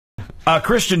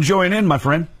Christian, join in, my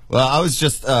friend. Well, I was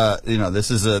just,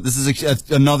 this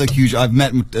is another huge.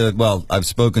 I've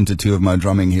spoken to two of my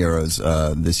drumming heroes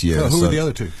this year. So who are the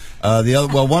other two?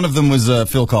 One of them was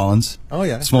Phil Collins. Oh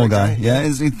yeah, small guy. Yeah,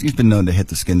 he's been known to hit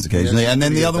the skins occasionally. Yes, and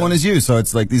then the other one is you. So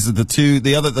it's like these are the two.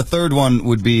 The third one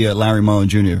would be Larry Mullen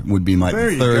Jr. would be my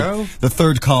the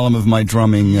third column of my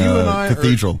drumming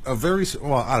cathedral. A very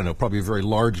probably a very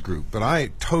large group, but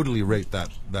I totally rate that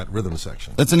rhythm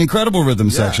section. It's an incredible rhythm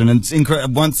section. And it's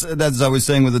once, as I was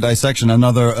saying with the dissection,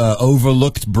 another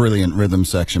overlooked brilliant rhythm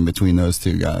section between those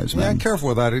two guys. Man. Yeah, careful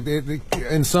with that.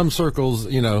 In some circles,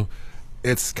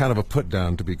 it's kind of a put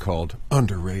down to be called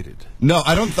underrated. No,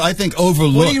 I don't. I think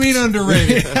overlooked. What do you mean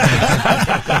underrated?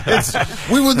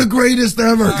 We were the greatest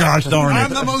ever. Gosh darn it!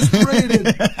 I'm the most rated.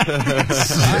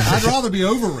 I'd rather be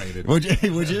overrated.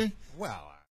 Would you? Well.